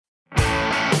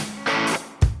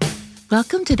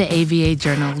Welcome to the ABA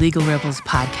Journal Legal Rebels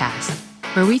podcast,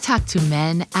 where we talk to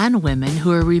men and women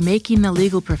who are remaking the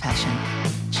legal profession,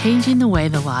 changing the way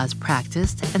the law is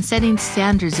practiced, and setting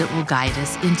standards that will guide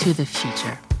us into the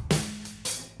future.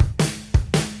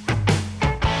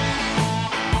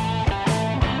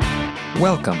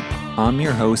 Welcome. I'm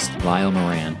your host, Lyle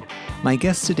Moran. My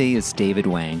guest today is David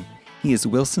Wang. He is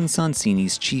Wilson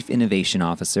Sonsini's Chief Innovation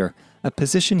Officer, a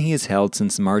position he has held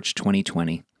since March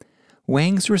 2020.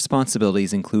 Wang's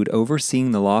responsibilities include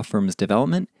overseeing the law firm's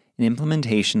development and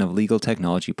implementation of legal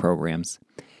technology programs.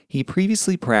 He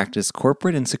previously practiced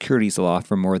corporate and securities law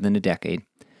for more than a decade.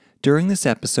 During this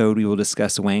episode, we will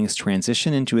discuss Wang's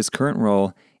transition into his current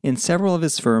role and several of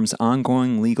his firm's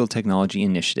ongoing legal technology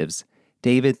initiatives.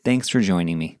 David, thanks for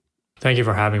joining me. Thank you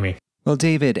for having me. Well,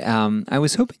 David, I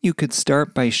was hoping you could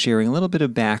start by sharing a little bit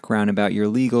of background about your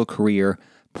legal career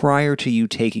prior to you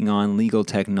taking on legal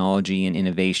technology and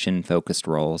innovation-focused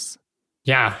roles.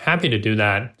 Yeah, happy to do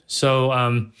that.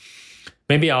 So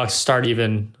maybe I'll start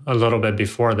even a little bit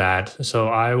before that. So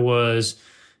I was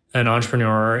an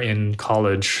entrepreneur in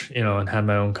college, and had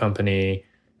my own company,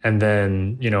 and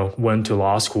then, went to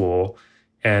law school.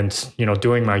 And,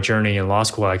 during my journey in law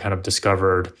school, I kind of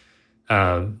discovered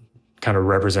kind of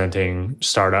representing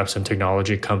startups and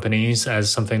technology companies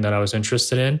as something that I was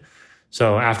interested in.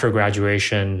 So after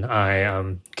graduation,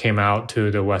 I came out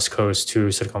to the West Coast to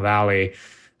Silicon Valley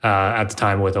at the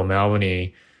time with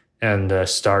O'Melveny and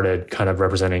started kind of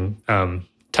representing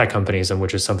tech companies, and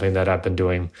which is something that I've been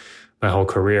doing my whole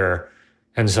career.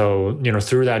 And so,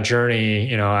 through that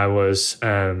journey, I was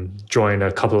joined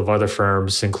a couple of other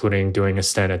firms, including doing a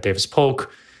stint at Davis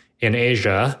Polk in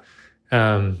Asia,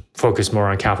 focused more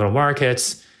on capital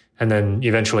markets, and then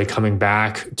eventually coming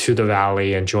back to the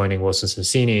Valley and joining Wilson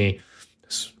Sonsini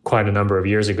quite a number of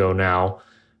years ago now.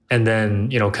 And then,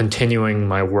 continuing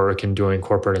my work in doing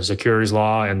corporate and securities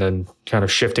law, and then kind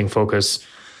of shifting focus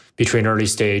between early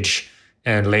stage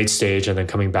and late stage, and then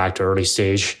coming back to early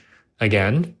stage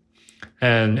again.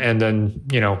 And then,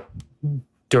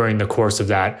 during the course of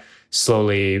that,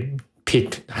 slowly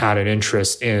had an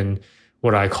interest in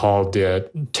what I called the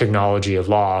technology of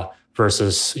law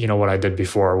versus, what I did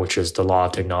before, which is the law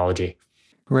of technology.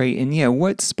 Right. And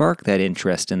what sparked that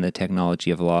interest in the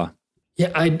technology of law?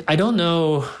 Yeah, I don't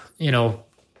know,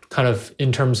 kind of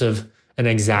in terms of an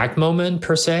exact moment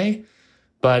per se,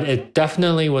 but it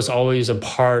definitely was always a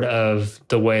part of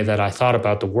the way that I thought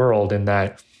about the world, in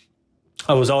that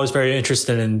I was always very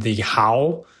interested in the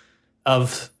how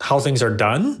of how things are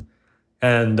done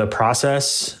and the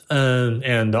process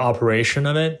and the operation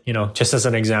of it. Just as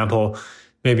an example,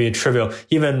 maybe a trivial,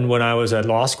 even when I was at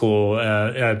law school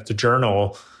at the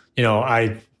Journal,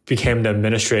 I became the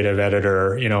administrative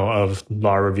editor, of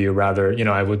Law Review rather.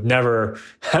 I would never,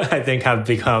 I think, have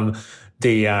become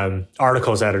the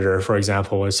articles editor, for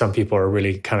example, as some people are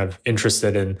really kind of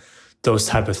interested in those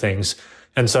type of things.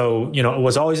 And so, I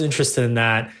was always interested in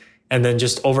that. And then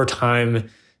just over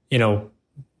time,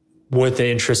 with the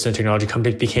interest in technology,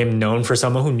 company became known for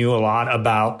someone who knew a lot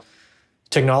about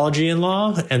technology and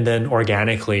law. And then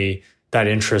organically, that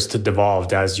interest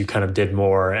devolved as you kind of did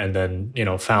more and then,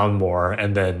 found more.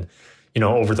 And then,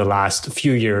 over the last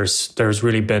few years, there's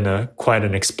really been quite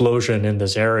an explosion in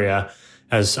this area,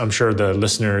 as I'm sure the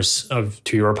listeners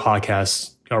to your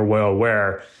podcast are well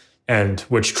aware, and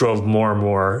which drove more and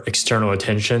more external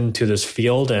attention to this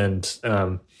field. And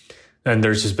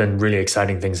there's just been really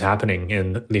exciting things happening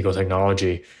in legal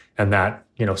technology. And that,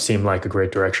 seemed like a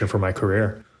great direction for my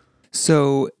career.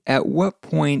 So at what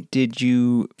point did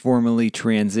you formally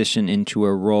transition into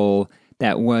a role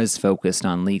that was focused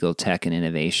on legal tech and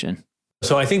innovation?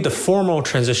 So I think the formal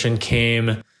transition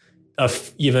came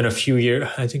even a few years,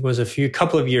 I think it was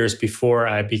couple of years before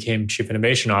I became Chief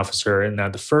Innovation Officer. And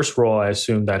that the first role I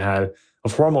assumed that had a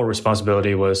formal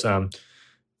responsibility was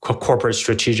Corporate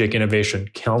Strategic Innovation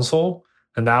Council.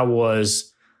 And that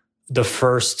was the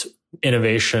first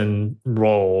innovation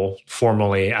role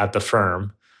formally at the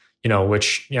firm,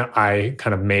 which I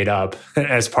kind of made up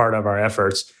as part of our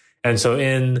efforts. And so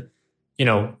in,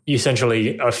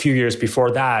 essentially a few years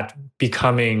before that,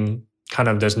 becoming kind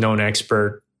of this known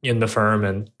expert in the firm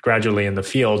and gradually in the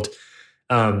field,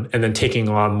 and then taking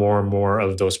on more and more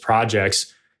of those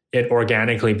projects, it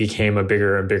organically became a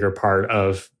bigger and bigger part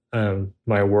of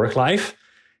my work life.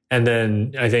 And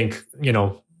then I think,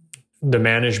 the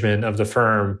management of the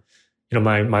firm,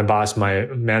 my boss, my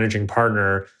managing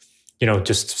partner,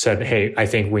 just said, hey, I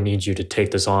think we need you to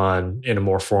take this on in a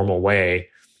more formal way.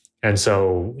 And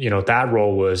so, that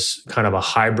role was kind of a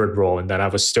hybrid role in that I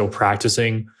was still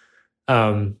practicing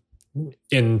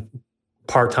in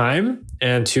part-time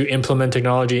and to implement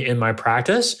technology in my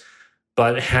practice,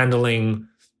 but handling,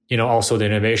 also the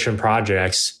innovation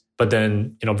projects. But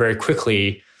then, very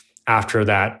quickly after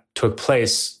that took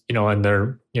place, and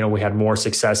there, we had more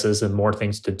successes and more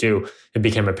things to do, it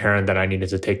became apparent that I needed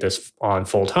to take this on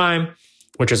full time,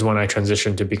 which is when I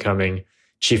transitioned to becoming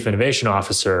Chief Innovation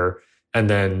Officer. And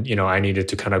then, I needed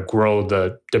to kind of grow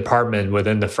the department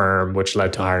within the firm, which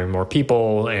led to hiring more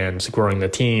people and growing the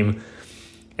team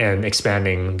and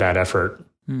expanding that effort.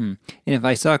 And if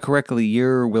I saw correctly,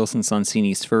 you're Wilson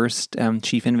Sonsini's first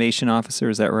Chief Innovation Officer,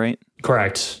 is that right?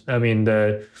 Correct. I mean,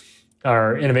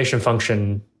 our innovation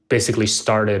function basically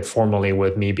started formally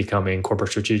with me becoming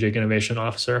Corporate Strategic Innovation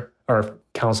Officer, or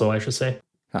Counsel, I should say.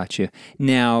 Gotcha.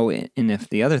 Now, and if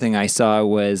the other thing I saw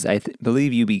was, I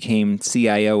believe you became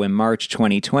CIO in March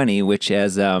 2020, which,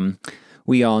 as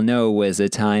we all know, was a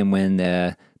time when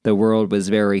the world was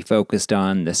very focused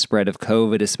on the spread of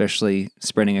COVID, especially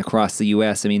spreading across the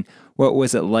U.S. I mean, what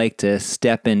was it like to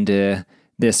step into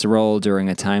this role during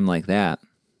a time like that?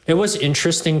 It was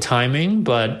interesting timing,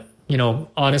 but,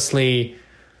 honestly,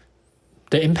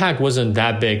 the impact wasn't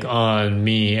that big on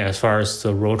me as far as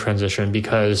the role transition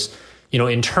because,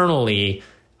 internally,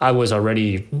 I was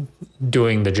already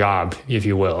doing the job, if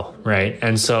you will, right?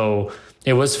 And so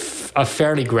it was a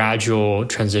fairly gradual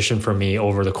transition for me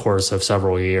over the course of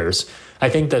several years. I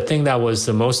think the thing that was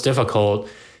the most difficult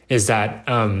is that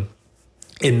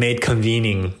it made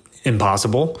convening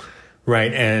impossible,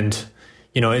 right? And,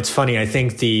 it's funny, I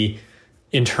think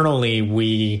internally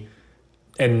we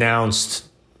announced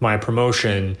my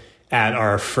promotion at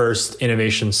our first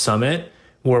innovation summit,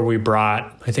 where we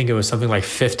brought, I think it was something like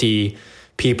 50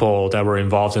 people that were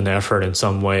involved in the effort in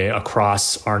some way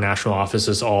across our national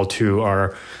offices, all to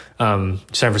our San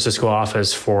Francisco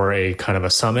office for a kind of a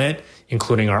summit,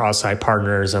 including our outside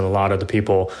partners and a lot of the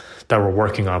people that were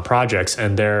working on projects.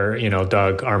 And there,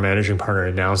 Doug, our managing partner,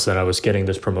 announced that I was getting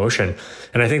this promotion.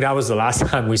 And I think that was the last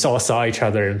time we saw each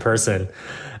other in person.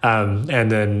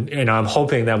 And then, I'm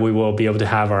hoping that we will be able to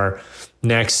have our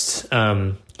next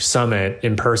summit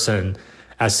in person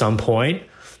at some point.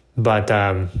 But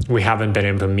we haven't been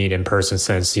able to meet in person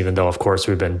since, even though, of course,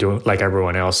 we've been doing, like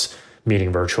everyone else,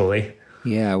 meeting virtually.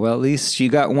 Yeah, well, at least you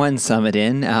got one summit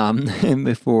in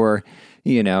before,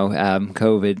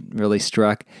 COVID really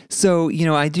struck. So,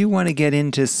 I do want to get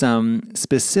into some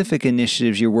specific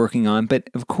initiatives you're working on. But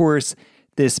of course,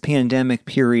 this pandemic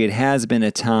period has been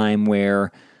a time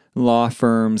where law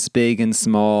firms, big and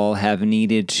small, have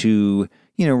needed to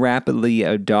rapidly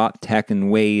adopt tech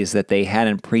in ways that they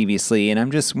hadn't previously. And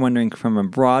I'm just wondering, from a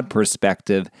broad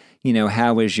perspective,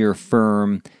 how has your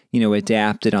firm,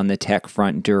 adapted on the tech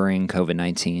front during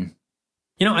COVID-19?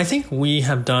 I think we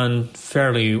have done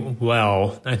fairly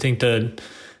well. I think that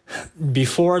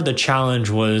before, the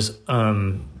challenge was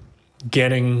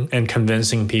getting and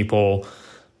convincing people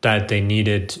that they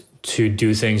needed to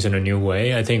do things in a new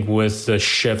way. I think with the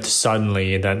shift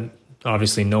suddenly that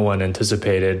obviously no one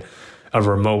anticipated of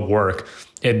remote work,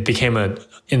 it became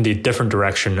in the different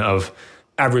direction of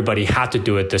everybody had to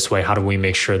do it this way. How do we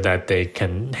make sure that they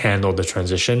can handle the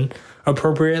transition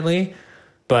appropriately?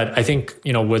 But I think,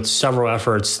 with several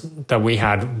efforts that we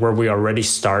had where we already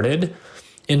started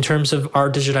in terms of our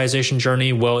digitization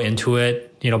journey well into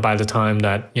it, by the time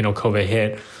that, COVID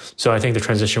hit. So I think the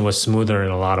transition was smoother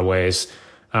in a lot of ways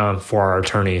for our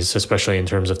attorneys, especially in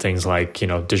terms of things like,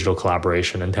 digital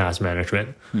collaboration and task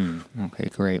management. Okay,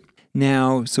 great.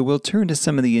 Now, so we'll turn to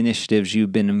some of the initiatives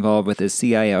you've been involved with as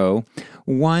CIO.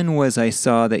 One was, I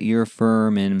saw that your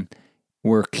firm in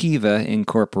Workiva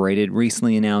Incorporated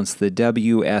recently announced the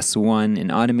WS1, an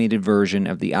automated version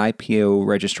of the IPO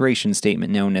registration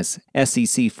statement known as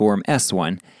SEC Form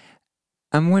S1.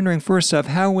 I'm wondering, first off,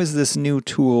 how was this new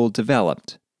tool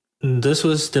developed? This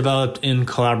was developed in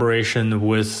collaboration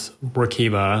with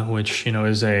Workiva, which,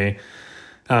 is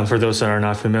for those that are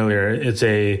not familiar, it's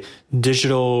a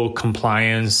digital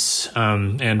compliance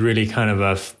and really kind of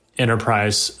a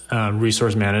enterprise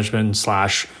resource management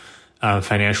 /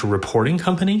 financial reporting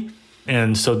company.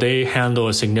 And so they handle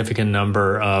a significant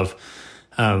number of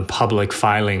public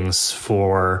filings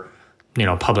for,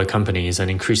 public companies.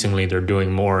 And increasingly, they're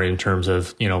doing more in terms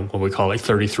of, what we call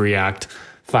 33 Act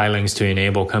filings to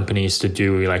enable companies to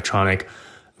do electronic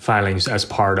filings as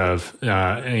part of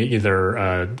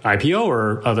either IPO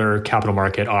or other capital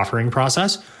market offering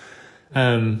process.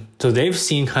 So they've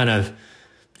seen kind of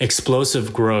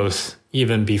explosive growth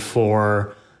even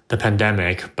before the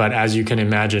pandemic. But as you can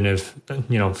imagine, if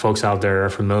folks out there are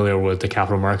familiar with the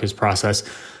capital markets process,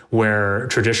 where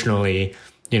traditionally,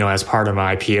 as part of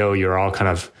an IPO, you're all kind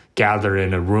of gathered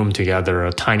in a room together,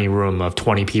 a tiny room of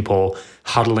 20 people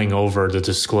huddling over the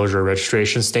disclosure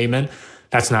registration statement.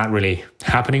 that's not really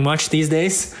happening much these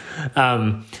days.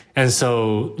 And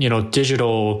so,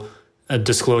 digital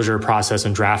disclosure process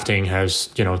and drafting has,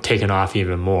 taken off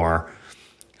even more.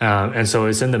 And so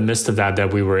it's in the midst of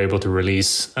that we were able to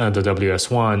release the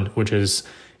WS1, which is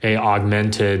a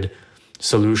augmented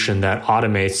solution that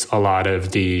automates a lot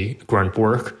of the grunt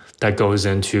work that goes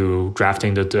into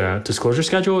drafting the disclosure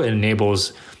schedule. It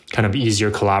enables kind of easier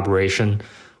collaboration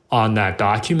on that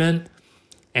document.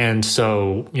 And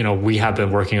so, we have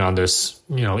been working on this,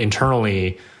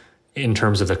 internally in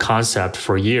terms of the concept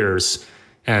for years.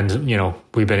 And,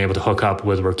 we've been able to hook up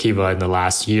with Workiva in the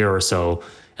last year or so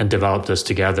and develop this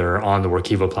together on the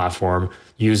Workiva platform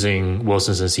using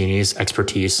Wilson Sonsini's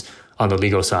expertise on the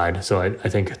legal side. So I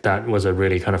think that was a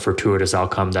really kind of fortuitous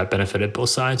outcome that benefited both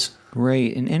sides.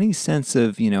 Great. And any sense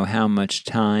of, how much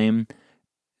time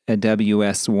a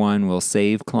WS1 will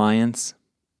save clients?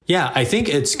 Yeah, I think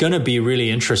it's going to be really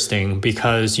interesting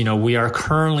because, we are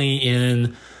currently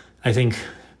in, I think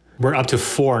we're up to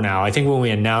 4 now. I think when we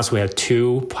announced we had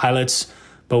 2 pilots,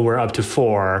 but we're up to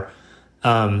 4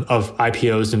 of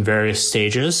IPOs in various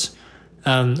stages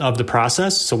of the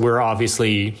process. So we're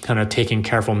obviously kind of taking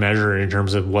careful measure in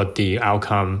terms of what the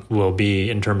outcome will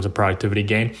be in terms of productivity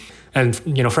gain. And,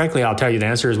 frankly, I'll tell you the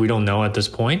answer is we don't know at this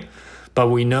point, but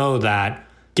we know that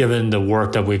given the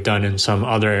work that we've done in some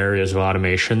other areas of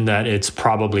automation, that it's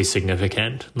probably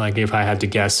significant. Like if I had to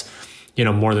guess,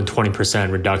 more than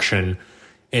 20% reduction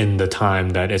in the time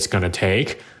that it's going to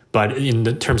take. But in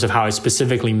the terms of how it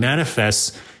specifically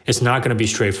manifests, it's not going to be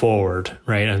straightforward,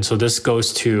 right? And so this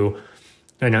goes to,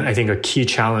 and I think a key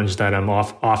challenge that I'm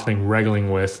often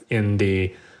wrestling with in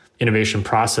the innovation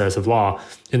process of law,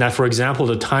 in that, for example,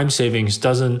 the time savings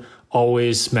doesn't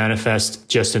always manifest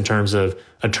just in terms of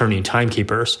attorney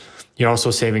timekeepers. You're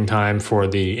also saving time for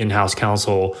the in-house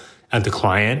counsel at the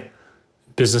client,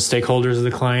 business stakeholders of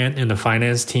the client, and the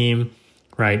finance team,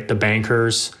 right? The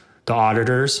bankers, the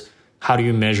auditors. How do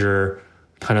you measure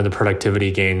kind of the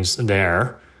productivity gains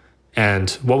there? And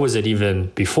what was it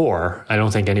even before? I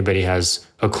don't think anybody has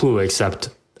a clue, except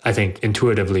I think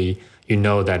intuitively,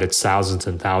 that it's thousands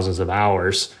and thousands of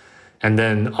hours. And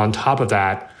then on top of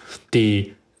that,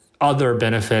 the other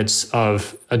benefits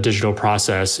of a digital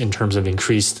process in terms of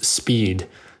increased speed,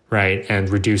 right? And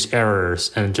reduced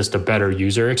errors and just a better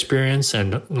user experience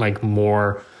and like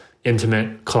more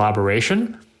intimate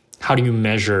collaboration. How do you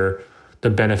measure the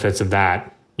benefits of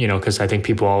that? Because I think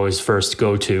people always first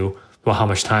go to, well, how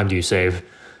much time do you save?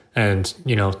 And,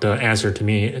 the answer to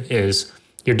me is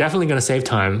you're definitely going to save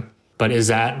time, but is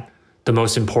that the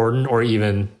most important or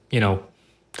even, kind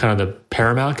of the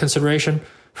paramount consideration?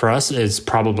 For us, it's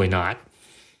probably not.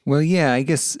 Well, yeah, I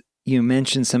guess you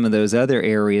mentioned some of those other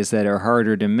areas that are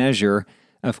harder to measure.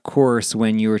 Of course,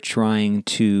 when you're trying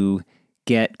to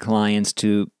get clients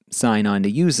to sign on to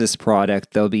use this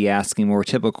product, they'll be asking more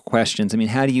typical questions. I mean,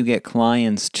 how do you get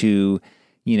clients to,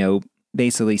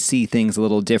 basically see things a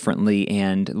little differently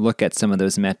and look at some of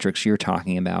those metrics you're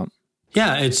talking about?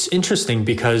 Yeah, it's interesting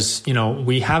because,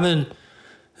 we haven't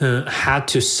had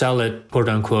to sell it, quote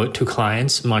unquote, to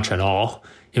clients much at all.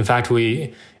 In fact,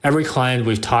 every client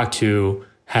we've talked to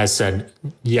has said,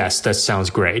 yes, that sounds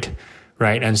great,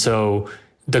 right? And so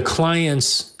the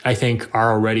clients, I think,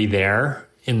 are already there.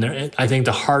 I think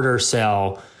the harder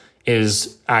sell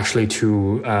is actually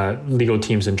to legal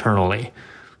teams internally,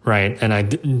 right? And I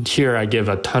give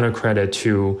a ton of credit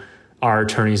to our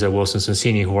attorneys at Wilson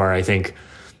Sonsini, who are, I think,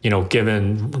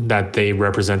 given that they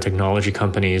represent technology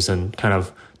companies and kind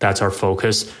of that's our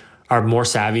focus, are more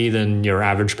savvy than your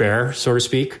average bear, so to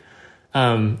speak.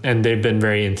 And they've been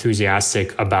very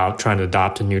enthusiastic about trying to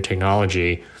adopt a new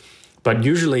technology. But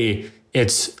usually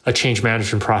it's a change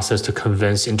management process to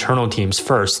convince internal teams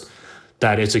first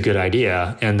that it's a good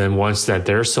idea. And then once that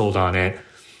they're sold on it,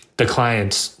 the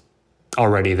client's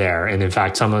already there. And in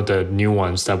fact, some of the new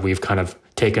ones that we've kind of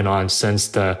taken on since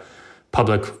the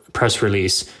public press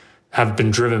release have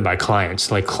been driven by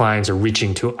clients. Like clients are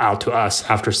reaching out to us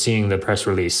after seeing the press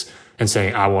release and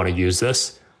saying, I want to use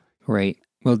this. Right.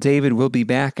 Well, David, we'll be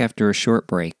back after a short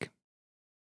break.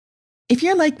 If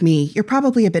you're like me, you're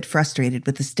probably a bit frustrated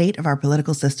with the state of our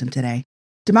political system today.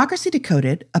 Democracy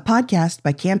Decoded, a podcast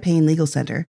by Campaign Legal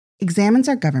Center, examines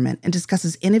our government and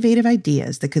discusses innovative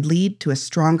ideas that could lead to a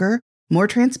stronger, more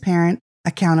transparent,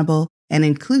 accountable, and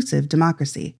inclusive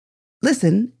democracy.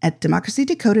 Listen at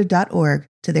democracydecoded.org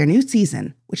to their new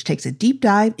season, which takes a deep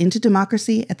dive into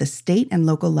democracy at the state and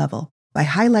local level by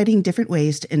highlighting different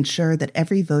ways to ensure that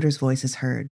every voter's voice is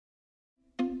heard.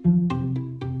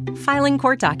 Filing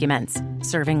court documents,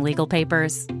 serving legal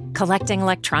papers, collecting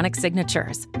electronic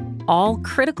signatures, all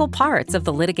critical parts of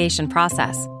the litigation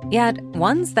process. yet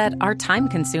ones that are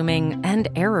time-consuming and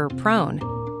error-prone.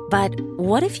 But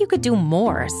what if you could do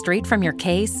more straight from your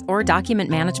case or document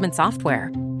management software?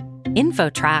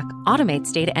 InfoTrack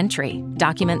automates data entry,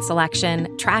 document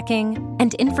selection, tracking,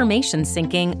 and information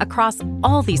syncing across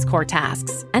all these core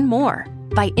tasks and more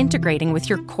by integrating with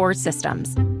your core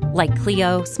systems like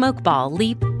Clio, Smokeball,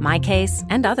 Leap, MyCase,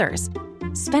 and others.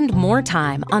 Spend more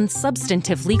time on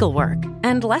substantive legal work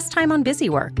and less time on busy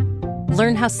work.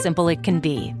 Learn how simple it can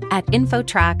be at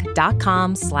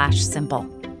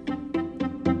infotrack.com/simple.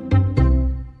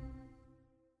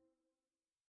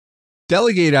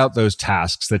 Delegate out those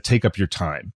tasks that take up your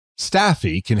time.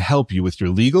 Staffy can help you with your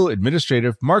legal,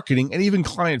 administrative, marketing, and even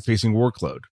client-facing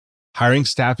workload. Hiring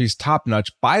Staffy's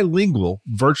top-notch bilingual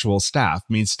virtual staff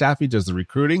means Staffy does the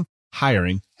recruiting,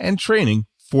 hiring, and training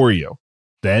for you.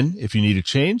 Then, if you need a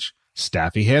change,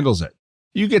 Staffy handles it.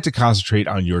 You get to concentrate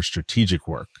on your strategic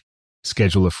work.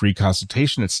 Schedule a free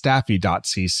consultation at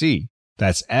staffy.cc.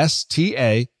 That's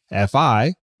STAFI.cc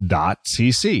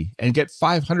and get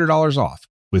 $500 off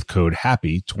with code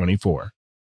HAPPY24.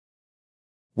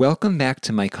 Welcome back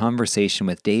to my conversation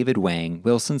with David Wang,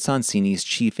 Wilson Sonsini's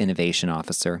Chief Innovation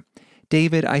Officer.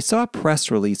 David, I saw a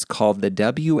press release called the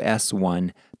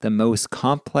WS1, the most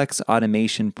complex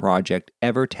automation project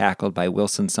ever tackled by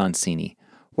Wilson Sonsini.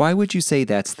 Why would you say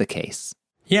that's the case?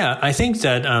 Yeah, I think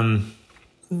that,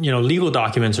 legal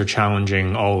documents are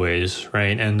challenging always,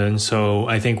 right? And then so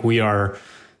I think we are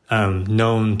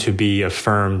known to be a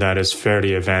firm that is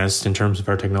fairly advanced in terms of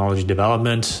our technology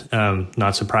development.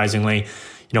 Not surprisingly,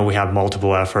 we have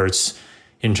multiple efforts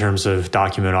in terms of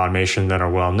document automation that are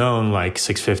well known, like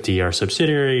 650, our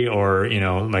subsidiary, or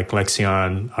like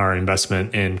Lexion, our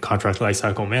investment in contract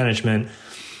lifecycle management,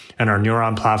 and our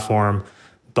Neuron platform.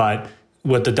 But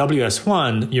with the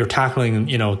WS1, you're tackling,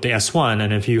 the S1.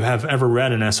 And if you have ever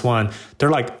read an S1,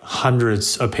 they're like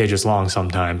hundreds of pages long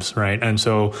sometimes, right? And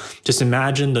so just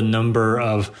imagine the number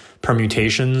of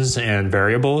permutations and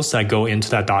variables that go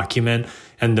into that document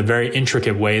and the very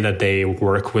intricate way that they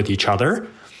work with each other.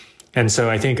 And so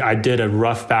I think I did a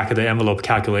rough back of the envelope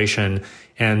calculation,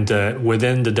 and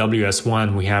within the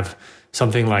WS1, we have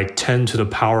something like 10 to the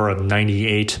power of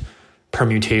 98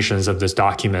 permutations of this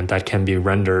document that can be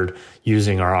rendered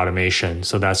using our automation.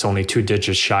 So that's only 2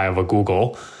 digits shy of a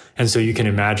Google. And so you can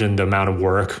imagine the amount of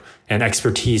work and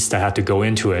expertise that had to go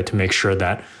into it to make sure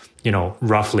that,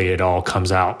 roughly it all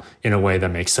comes out in a way that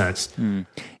makes sense.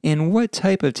 And what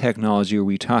type of technology are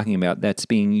we talking about that's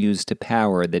being used to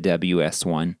power the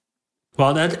WS1?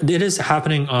 Well, it is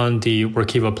happening on the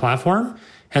Workiva platform.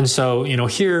 And so,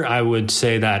 here I would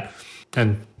say that,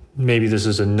 and maybe this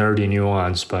is a nerdy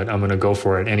nuance, but I'm going to go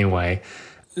for it anyway.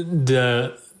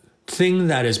 The thing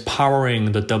that is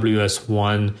powering the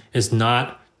WS1 is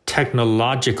not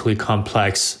technologically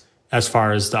complex as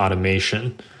far as the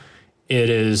automation. It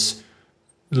is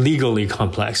legally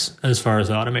complex as far as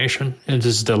the automation. It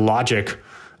is the logic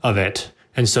of it.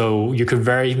 And so you could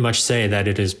very much say that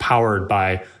it is powered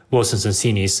by Wilson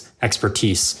Sonsini's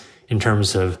expertise in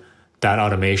terms of that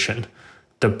automation.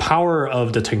 The power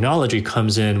of the technology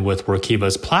comes in with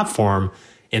Workiva's platform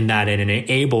in that it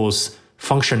enables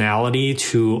functionality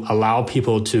to allow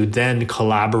people to then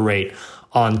collaborate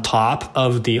on top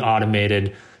of the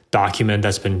automated document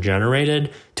that's been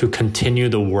generated to continue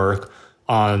the work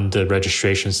on the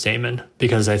registration statement.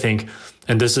 Because I think,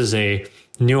 and this is a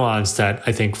nuance that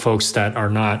I think folks that are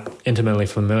not intimately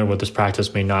familiar with this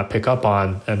practice may not pick up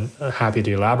on, and happy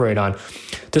to elaborate on.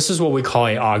 This is what we call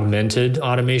a augmented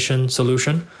automation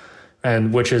solution,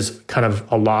 and which is kind of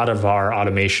a lot of our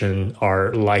automation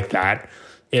are like that.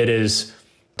 It is,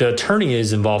 the attorney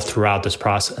is involved throughout this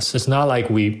process. It's not like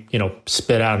we,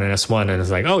 spit out an S1 and it's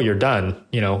like, oh, you're done,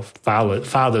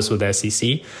 file this with the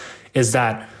SEC. Is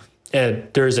that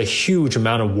there's a huge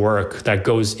amount of work that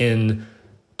goes in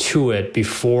to it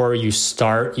before you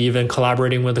start even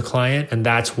collaborating with the client. And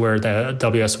that's where the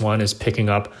WS1 is picking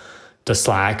up the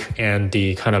slack and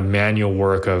the kind of manual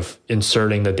work of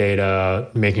inserting the data,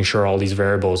 making sure all these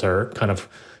variables are kind of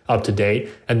up to date.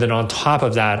 And then on top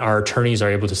of that, our attorneys are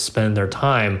able to spend their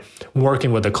time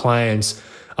working with the clients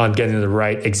on getting the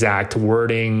right exact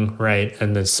wording, right?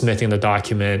 And then smithing the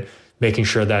document, making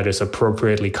sure that it's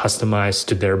appropriately customized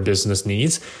to their business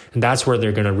needs. And that's where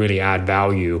they're going to really add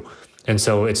value. And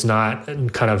so it's not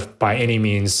kind of by any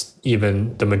means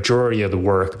even the majority of the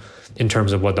work in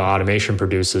terms of what the automation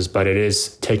produces, but it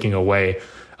is taking away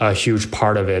a huge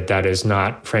part of it that is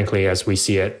not, frankly, as we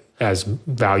see it, as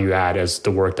value add as the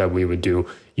work that we would do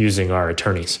using our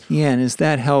attorneys. Yeah, and does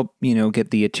that help, get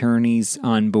the attorneys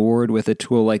on board with a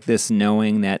tool like this,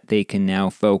 knowing that they can now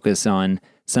focus on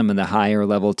some of the higher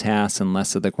level tasks and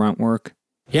less of the grunt work?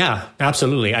 Yeah,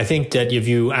 absolutely. I think that if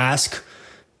you ask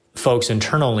folks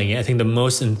internally, I think the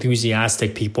most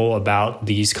enthusiastic people about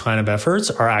these kind of efforts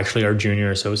are actually our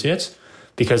junior associates.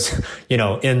 Because,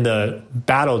 in the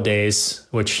battle days,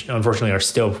 which unfortunately are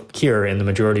still here in the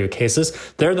majority of cases,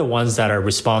 they're the ones that are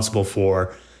responsible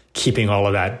for keeping all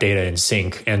of that data in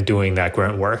sync and doing that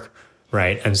grunt work,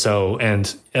 right? And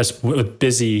as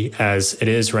busy as it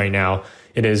is right now,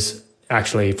 it is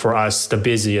actually for us the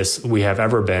busiest we have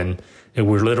ever been. And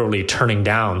we're literally turning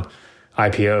down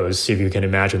IPOs, if you can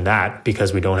imagine that,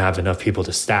 because we don't have enough people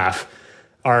to staff.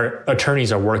 Our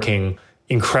attorneys are working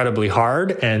incredibly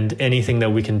hard, and anything that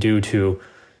we can do to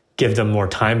give them more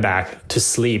time back to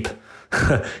sleep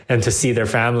and to see their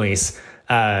families,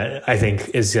 I think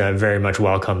is very much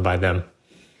welcomed by them.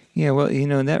 Yeah, well,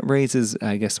 that raises,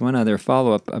 I guess, one other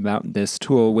follow-up about this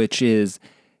tool, which is,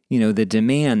 the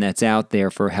demand that's out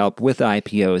there for help with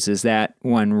IPOs. Is that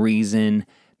one reason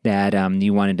that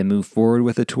you wanted to move forward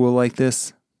with a tool like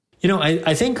this?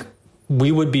 I think we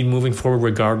would be moving forward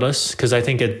regardless, because I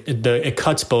think it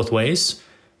cuts both ways,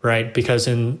 right? Because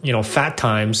in fat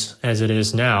times as it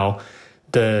is now,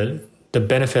 the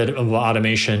benefit of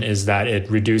automation is that it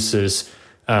reduces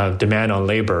demand on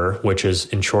labor, which is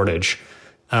in shortage.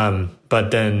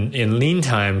 But then in lean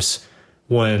times,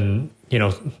 when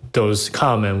those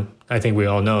come, and I think we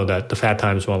all know that the fat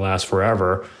times won't last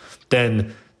forever,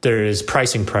 then there is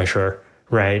pricing pressure,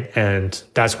 right? And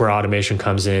that's where automation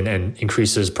comes in and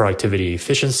increases productivity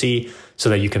efficiency so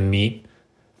that you can meet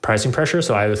pricing pressure.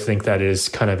 So I would think that is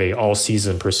kind of a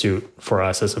all-season pursuit for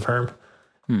us as a firm.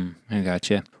 I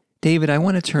gotcha. David, I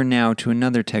want to turn now to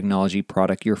another technology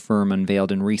product your firm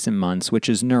unveiled in recent months, which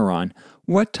is Neuron.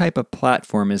 What type of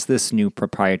platform is this new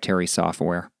proprietary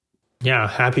software? Yeah,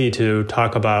 happy to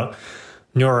talk about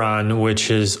Neuron, which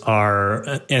is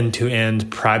our end-to-end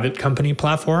private company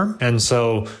platform. And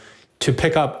so to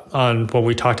pick up on what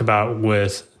we talked about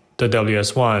with the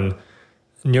WS1,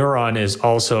 Neuron is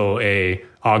also a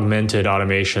augmented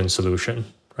automation solution,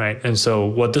 right? And so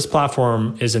what this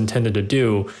platform is intended to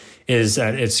do is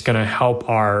that it's going to help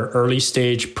our early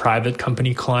stage private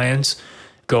company clients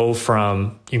go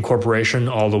from incorporation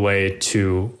all the way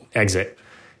to exit.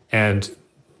 And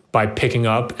by picking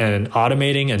up and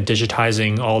automating and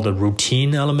digitizing all the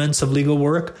routine elements of legal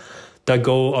work that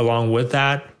go along with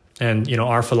that. And,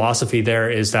 our philosophy there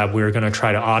is that we're going to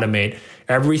try to automate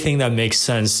everything that makes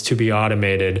sense to be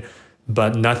automated,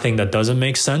 but nothing that doesn't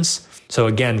make sense. So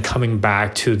again, coming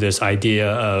back to this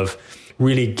idea of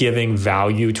really giving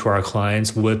value to our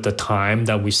clients with the time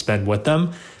that we spend with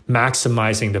them,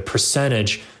 maximizing the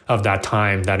percentage of that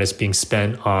time that is being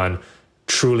spent on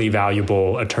truly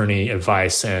valuable attorney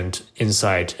advice and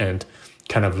insight and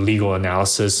kind of legal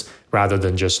analysis rather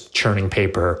than just churning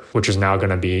paper, which is now going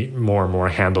to be more and more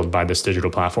handled by this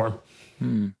digital platform.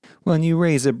 Well, and you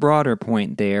raise a broader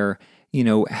point there.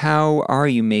 How are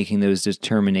you making those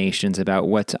determinations about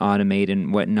what to automate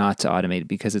and what not to automate?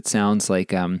 Because it sounds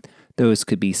like those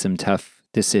could be some tough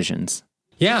decisions.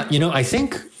 Yeah, I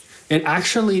think it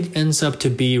actually ends up to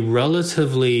be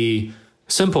relatively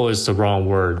simple is the wrong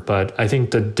word, but I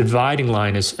think the dividing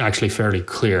line is actually fairly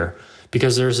clear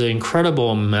because there's an incredible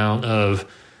amount of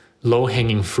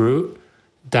low-hanging fruit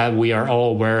that we are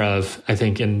all aware of, I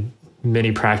think, in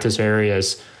many practice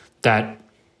areas that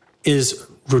is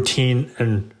routine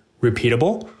and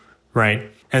repeatable,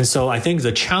 right? And so I think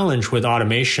the challenge with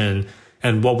automation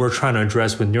and what we're trying to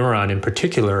address with Neuron in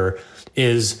particular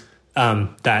is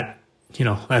that,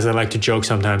 as I like to joke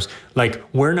sometimes, like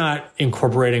we're not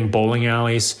incorporating bowling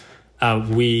alleys.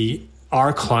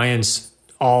 Our clients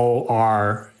all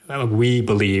are, we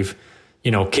believe,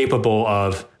 capable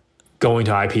of going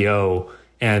to IPO,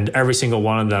 and every single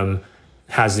one of them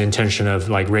has the intention of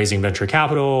like raising venture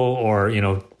capital or,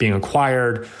 being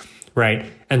acquired, right?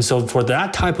 And so for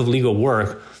that type of legal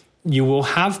work, you will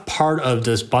have part of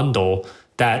this bundle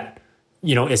that,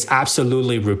 is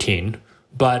absolutely routine,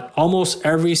 but almost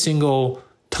every single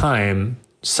time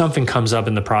something comes up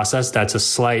in the process that's a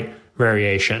slight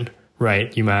variation,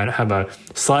 right? You might have a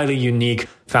slightly unique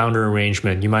founder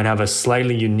arrangement. You might have a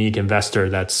slightly unique investor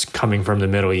that's coming from the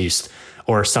Middle East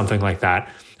or something like that.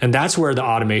 And that's where the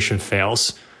automation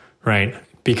fails, right?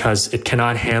 Because it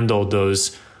cannot handle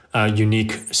those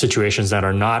unique situations that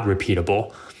are not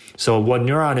repeatable. So what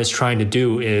Neuron is trying to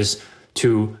do is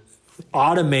to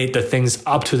automate the things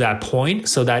up to that point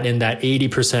so that in that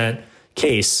 80%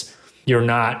 case, you're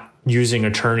not using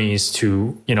attorneys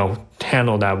to,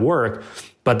 handle that work,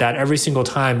 but that every single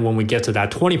time when we get to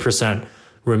that 20%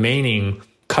 remaining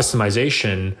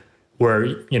customization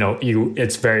where,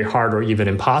 it's very hard or even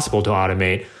impossible to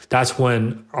automate, that's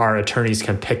when our attorneys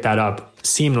can pick that up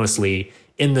seamlessly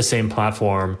in the same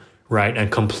platform, right,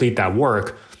 and complete that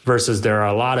work, versus there are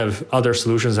a lot of other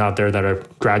solutions out there that are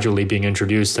gradually being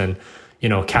introduced and,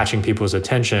 catching people's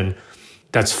attention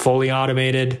that's fully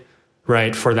automated,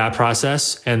 right, for that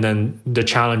process. And then the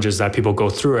challenge is that people go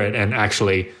through it and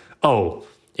actually,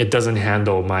 it doesn't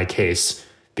handle my case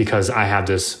because I have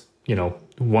this,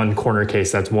 one corner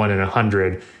case that's 1 in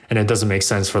 100, and it doesn't make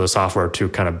sense for the software to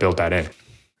kind of build that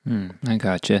in. I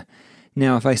gotcha.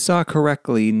 Now, if I saw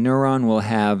correctly, Neuron will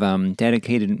have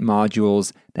dedicated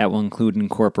modules that will include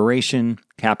incorporation,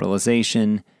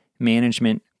 capitalization,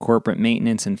 management, corporate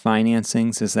maintenance, and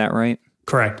financings. Is that right?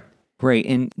 Correct. Great.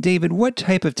 And David, what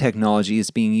type of technology is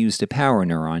being used to power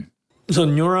Neuron? So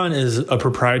Neuron is a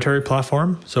proprietary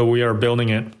platform. So we are building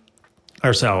it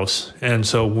ourselves. And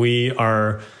so we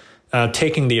are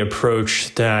taking the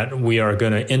approach that we are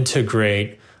going to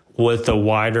integrate with the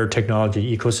wider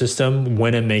technology ecosystem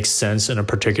when it makes sense in a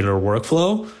particular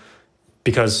workflow.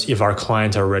 Because if our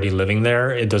clients are already living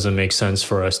there, it doesn't make sense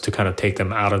for us to kind of take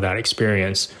them out of that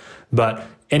experience. But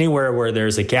anywhere where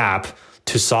there's a gap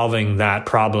to solving that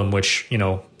problem, which,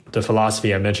 the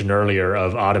philosophy I mentioned earlier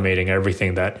of automating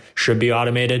everything that should be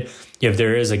automated, if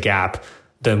there is a gap,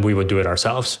 then we would do it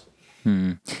ourselves.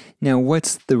 Now,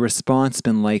 what's the response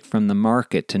been like from the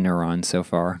market to Neuron so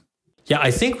far? Yeah,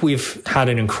 I think we've had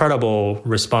an incredible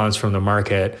response from the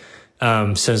market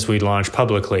since we launched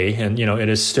publicly. And, it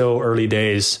is still early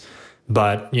days,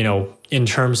 but, in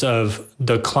terms of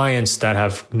the clients that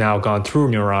have now gone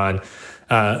through Neuron,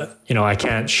 I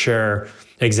can't share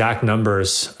exact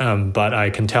numbers, but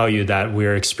I can tell you that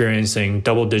we're experiencing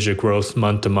double-digit growth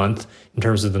month to month in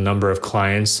terms of the number of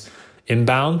clients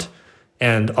inbound.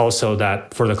 And also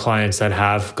that for the clients that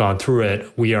have gone through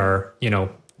it, we are,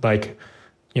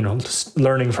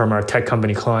 learning from our tech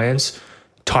company clients,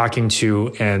 talking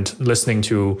to and listening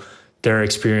to their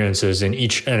experiences in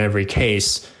each and every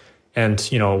case. And,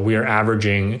 we are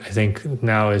averaging, I think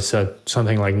now is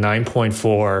something like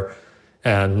 9.4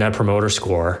 net promoter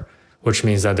score, which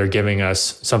means that they're giving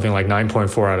us something like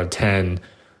 9.4 out of 10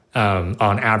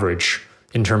 on average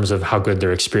in terms of how good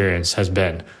their experience has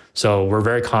been. So we're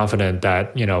very confident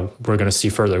that, we're going to see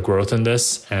further growth in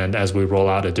this. And as we roll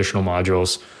out additional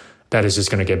modules, that is just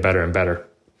going to get better and better.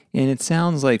 And it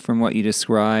sounds like from what you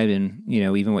described and,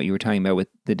 even what you were talking about with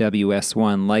the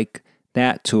WS1, like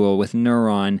that tool with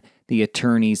Neuron, the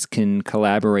attorneys can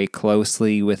collaborate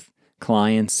closely with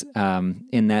clients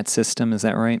in that system. Is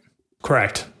that right?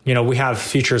 Correct. We have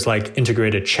features like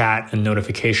integrated chat and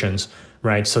notifications,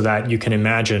 right? So that you can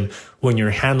imagine when you're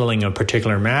handling a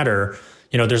particular matter,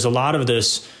 there's a lot of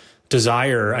this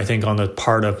desire, I think, on the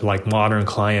part of like modern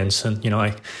clients. And,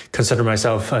 I consider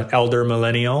myself an elder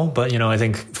millennial, but, I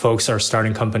think folks are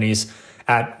starting companies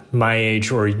at my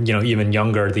age or, even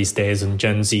younger these days, and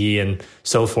Gen Z and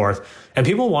so forth. And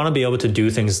people want to be able to do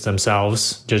things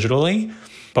themselves digitally.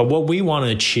 But what we want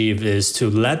to achieve is to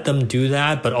let them do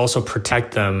that, but also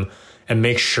protect them and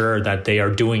make sure that they are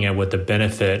doing it with the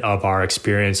benefit of our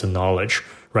experience and knowledge,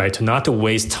 right? To not to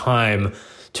waste time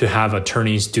to have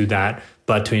attorneys do that,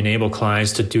 but to enable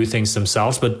clients to do things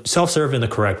themselves, but self-serve in the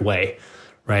correct way,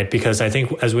 right? Because I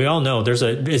think, as we all know,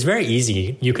 it's very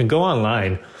easy. You can go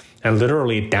online and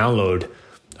literally download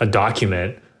a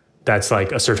document that's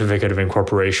like a certificate of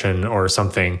incorporation or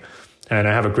something. And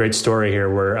I have a great story here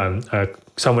where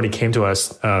somebody came to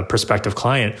us, a prospective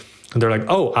client, and they're like,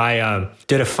 I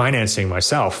did a financing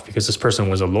myself because this person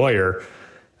was a lawyer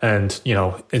and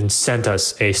sent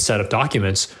us a set of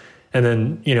documents. And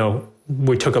then,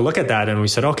 we took a look at that and we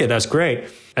said, okay, that's great.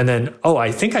 And then,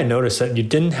 I think I noticed that you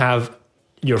didn't have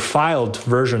your filed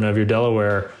version of your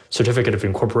Delaware certificate of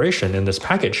incorporation in this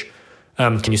package.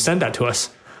 Can you send that to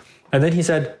us? And then he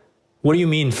said, what do you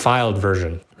mean filed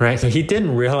version, right? So he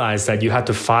didn't realize that you had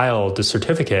to file the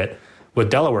certificate with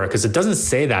Delaware because it doesn't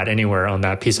say that anywhere on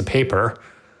that piece of paper.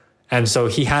 And so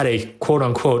he had a quote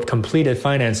unquote completed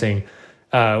financing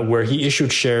where he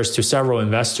issued shares to several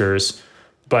investors,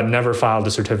 but never filed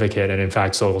the certificate. And in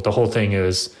fact, so the whole thing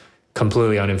is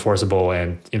completely unenforceable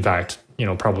and in fact,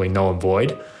 probably null and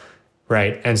void,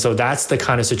 right? And so that's the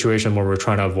kind of situation where we're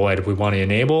trying to avoid. We want to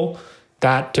enable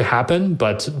that to happen,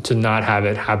 but to not have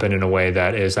it happen in a way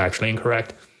that is actually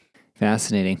incorrect.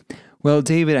 Fascinating. Well,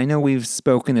 David, I know we've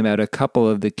spoken about a couple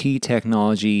of the key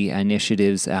technology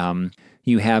initiatives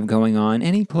you have going on.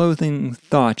 Any closing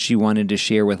thoughts you wanted to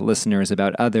share with listeners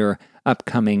about other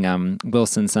upcoming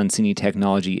Wilson Sonsini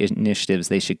technology initiatives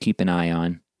they should keep an eye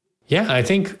on? Yeah, I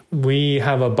think we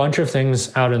have a bunch of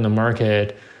things out in the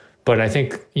market, but I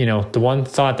think, the one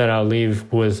thought that I'll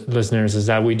leave with listeners is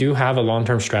that we do have a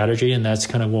long-term strategy, and that's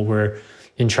kind of what we're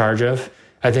in charge of.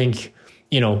 I think,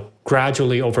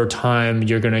 gradually over time,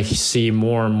 you're going to see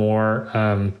more and more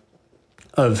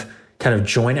of kind of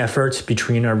joint efforts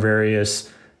between our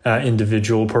various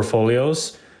individual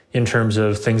portfolios in terms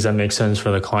of things that make sense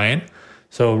for the client.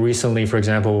 So recently, for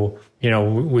example,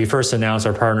 we first announced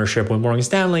our partnership with Morgan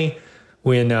Stanley.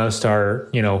 We announced our,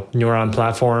 Neuron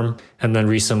platform. And then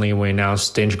recently we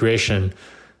announced the integration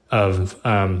of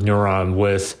Neuron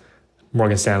with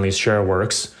Morgan Stanley's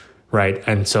ShareWorks, right?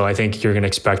 And so I think you're going to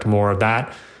expect more of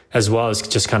that, as well as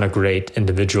just kind of great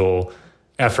individual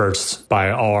efforts by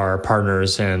our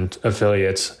partners and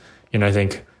affiliates. I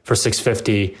think for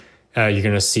 650, you're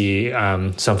going to see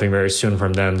something very soon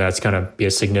from them that's going to be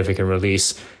a significant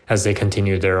release as they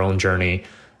continue their own journey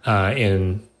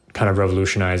in kind of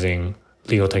revolutionizing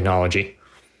legal technology.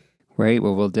 Right.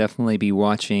 Well, we'll definitely be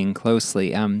watching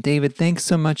closely. David, thanks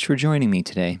so much for joining me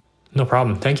today. No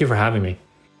problem. Thank you for having me.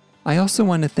 I also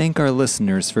want to thank our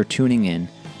listeners for tuning in.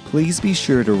 Please be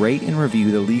sure to rate and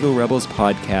review the Legal Rebels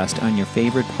podcast on your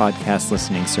favorite podcast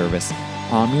listening service.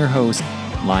 I'm your host,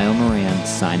 Lyle Moran,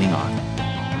 signing off.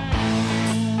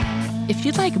 If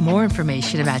you'd like more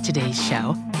information about today's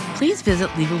show, please visit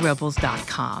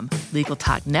LegalRebels.com,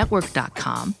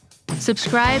 LegalTalkNetwork.com,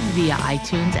 subscribe via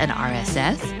iTunes and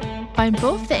RSS, find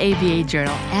both the ABA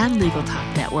Journal and Legal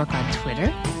Talk Network on Twitter,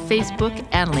 Facebook,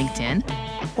 and LinkedIn,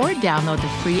 or download the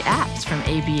free apps from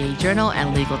ABA Journal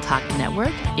and Legal Talk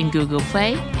Network in Google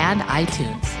Play and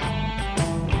iTunes.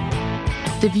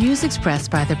 The views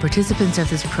expressed by the participants of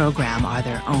this program are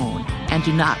their own and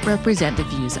do not represent the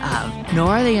views of, nor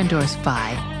are they endorsed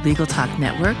by, Legal Talk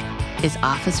Network, its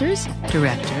officers,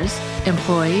 directors,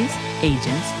 employees,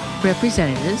 agents,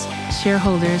 representatives,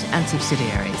 shareholders, and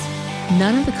subsidiaries.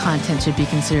 None of the content should be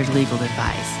considered legal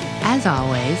advice. As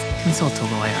always, consult a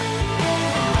lawyer.